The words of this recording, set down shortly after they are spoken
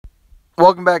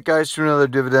Welcome back, guys, to another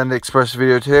Dividend Express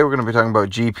video. Today we're going to be talking about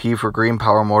GP for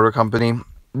Greenpower Motor Company.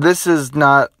 This is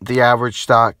not the average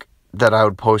stock that I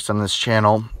would post on this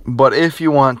channel, but if you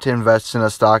want to invest in a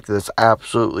stock that's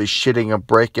absolutely shitting a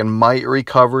brick and might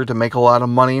recover to make a lot of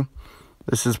money,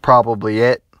 this is probably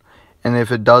it. And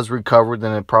if it does recover,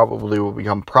 then it probably will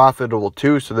become profitable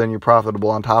too, so then you're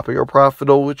profitable on top of your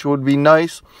profitable, which would be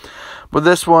nice. But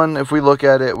this one, if we look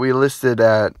at it, we listed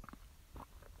at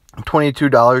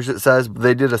 $22, it says, but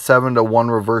they did a 7-to-1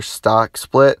 reverse stock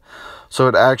split, so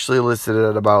it actually listed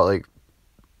at about like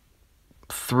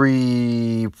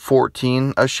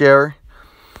 $3.14 a share,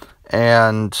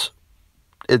 and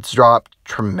it's dropped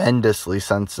tremendously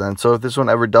since then. So if this one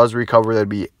ever does recover, that'd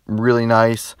be really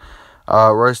nice.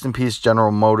 Rest in peace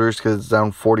General Motors, because it's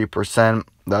down 40%.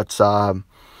 That's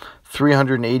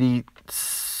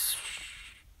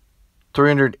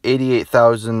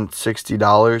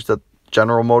 $388,060 that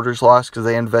General Motors lost, because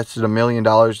they invested $1 million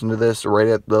into this right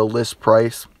at the list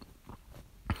price.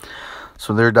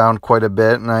 So they're down quite a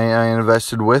bit, and I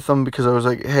invested with them because I was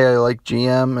like, hey, I like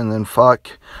GM, and then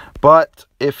fuck. But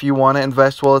if you want to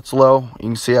invest while it's low, you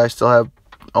can see I still have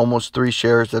almost 3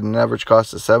 shares at an average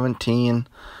cost of 17.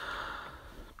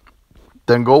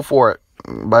 Then go for it.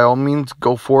 By all means,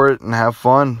 go for it and have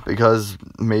fun, because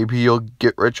maybe you'll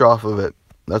get rich off of it.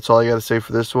 That's all I got to say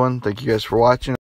for this one. Thank you guys for watching.